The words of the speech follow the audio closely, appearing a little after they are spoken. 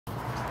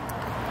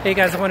Hey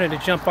guys, I wanted to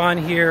jump on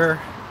here.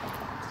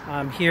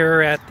 I'm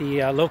here at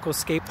the local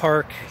skate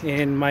park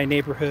in my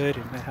neighborhood,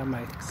 and I have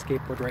my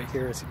skateboard right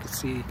here, as you can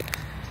see.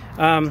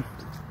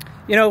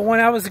 You know,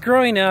 when I was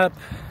growing up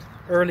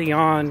early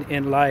on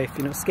in life,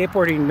 you know,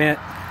 skateboarding meant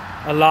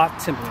a lot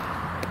to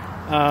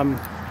me.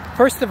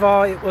 First of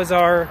all, it was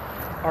our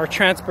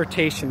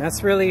transportation.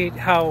 That's really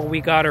how we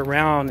got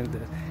around in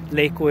the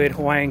Lakewood,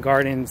 Hawaiian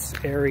Gardens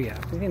area.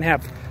 We didn't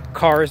have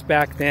cars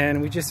back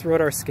then. We just rode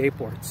our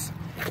skateboards.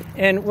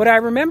 And what I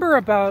remember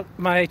about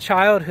my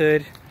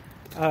childhood,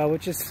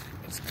 which is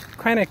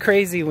kind of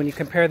crazy when you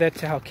compare that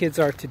to how kids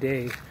are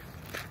today,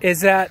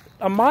 is that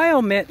a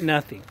mile meant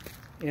nothing.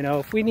 You know,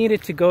 if we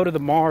needed to go to the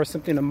mall or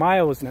something, a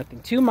mile was nothing.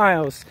 2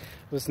 miles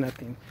was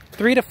nothing.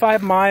 3 to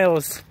 5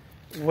 miles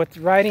with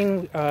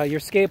riding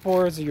your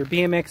skateboards or your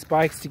BMX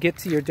bikes to get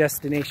to your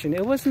destination,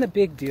 it wasn't a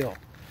big deal.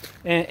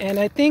 And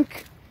I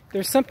think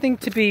there's something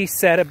to be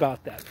said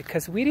about that,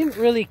 because we didn't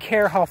really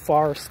care how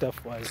far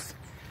stuff was.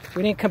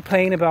 We didn't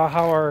complain about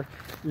how our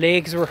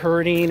legs were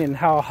hurting and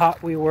how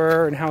hot we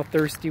were and how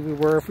thirsty we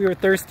were. If we were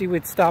thirsty,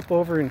 we'd stop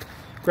over and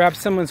grab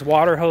someone's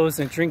water hose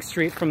and drink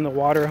straight from the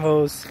water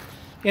hose.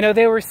 You know,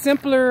 they were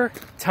simpler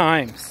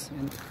times.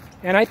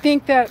 And I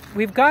think that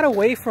we've got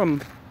away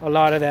from a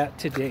lot of that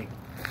today.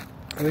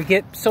 We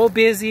get so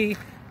busy,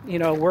 you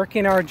know,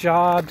 working our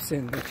jobs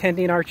and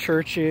attending our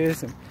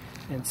churches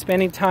and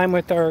spending time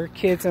with our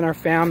kids and our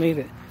family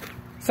that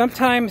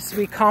sometimes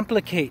we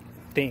complicate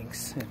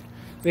things. And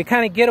we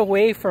kind of get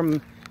away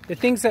from the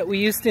things that we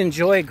used to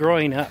enjoy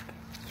growing up.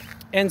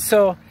 And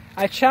so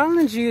I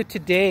challenge you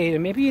today,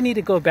 and maybe you need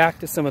to go back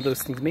to some of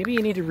those things. Maybe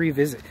you need to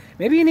revisit.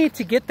 Maybe you need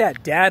to get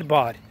that dad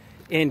bod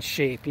in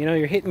shape. You know,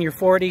 you're hitting your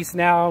 40s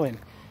now and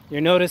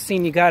you're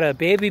noticing you got a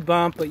baby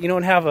bump, but you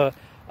don't have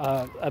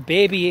a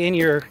baby in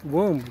your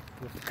womb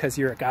because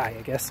you're a guy,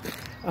 I guess.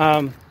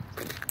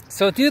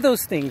 So do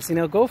those things, you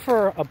know, go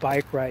for a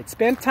bike ride,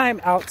 spend time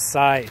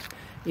outside,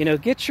 you know,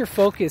 get your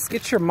focus,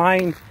 get your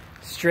mind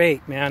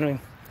straight, man. I mean,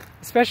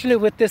 especially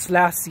with this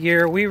last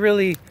year, we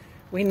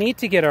need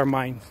to get our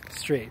mind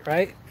straight,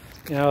 right?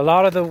 You know, a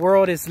lot of the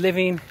world is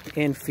living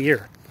in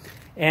fear,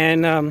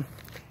 and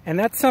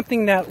that's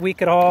something that we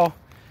could all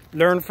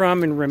learn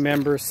from and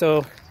remember.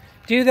 So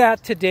do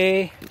that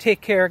today. Take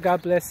care.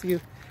 God bless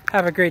you.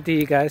 Have a great day,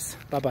 you guys.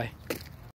 Bye-bye.